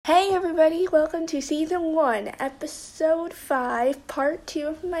Hey everybody, welcome to Season 1, Episode 5, Part 2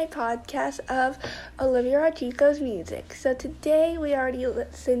 of my podcast of Olivia Rodrigo's music. So today we already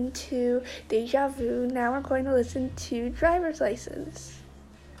listened to Deja Vu, now we're going to listen to Driver's License.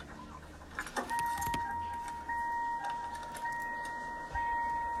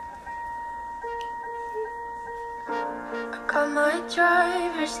 Got my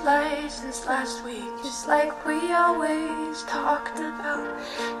driver's license last week, just like we always talked about.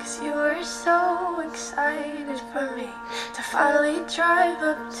 Cause you were so excited for me to finally drive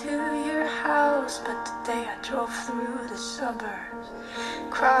up to your house. But today I drove through the suburbs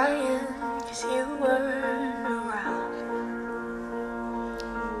crying cause you weren't around.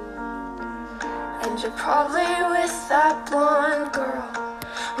 And you're probably with that blonde girl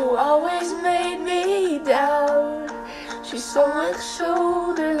who always made me down. She's so much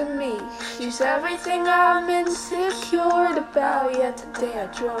older than me. She's everything I'm insecure about. Yet today I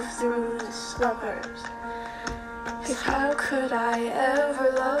drove through the suburbs. Cause how could I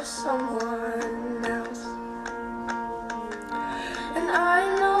ever love someone else? And I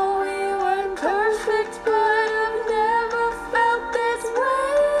know we weren't perfect, but I've never felt this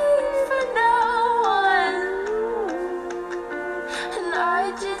way for no one. And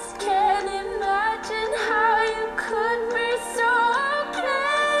I just can't imagine how you could be so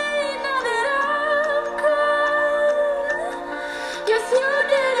okay now that I'm gone. Yes, you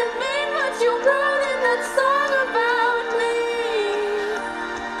didn't mean what you wrote in that song about me.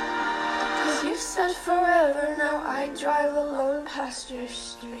 Cause you said forever, now I drive alone past your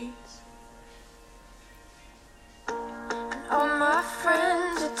streets. And all my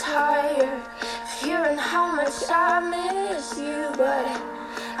friends are tired of hearing how much I miss you, but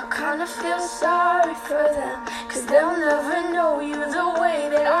I kinda feel sorry for them, cause they'll never know you the way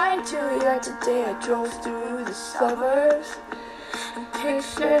that I do. Yet today I drove through the suburbs and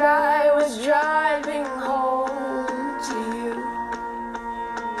pictured I was driving home to you.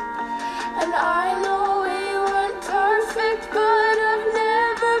 And I know we weren't perfect, but I've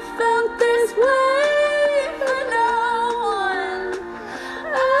never felt this way for no one.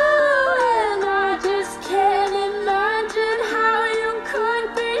 Oh, and I just can't imagine how you could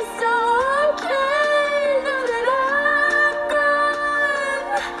be so okay now that I'm gone.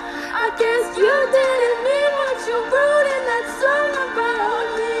 I guess you didn't mean what you wrote in that song about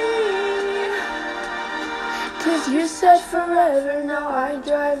me. Cause you said forever, now I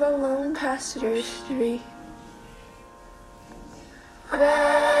drive alone past your street.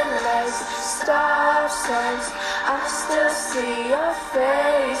 Red lights, stop signs, I still see your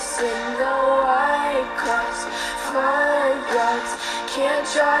face in the white cars. Front yards, can't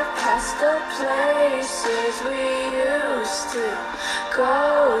drive past the places we used to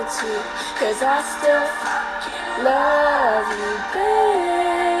go to. Cause I still love you,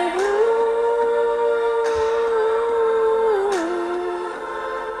 babe.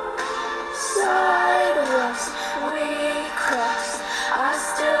 Sidewalks we cross, I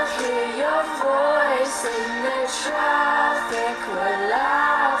still hear your voice in the traffic. We're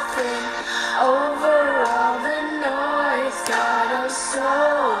laughing over all the noise. God, I'm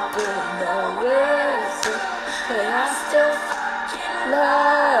sober, no with it, but I still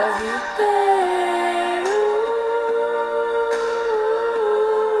love you, babe.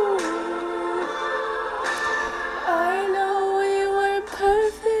 I know we weren't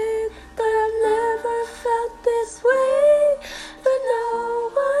perfect, but I've never felt this way for no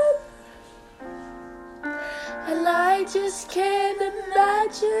one. And I just can't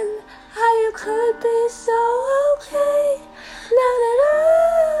imagine how you could be so okay now that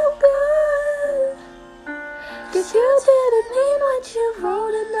I'm gone. Cause you didn't mean what you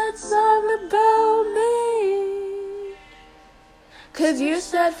wrote in that song about me. Cause you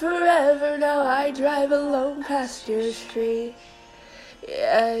said forever, now I drive alone past your street.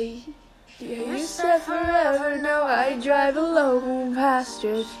 Yeah, you said forever, now I drive alone past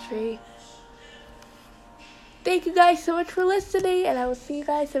your street. Thank you guys so much for listening, and I will see you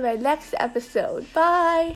guys in my next episode. Bye!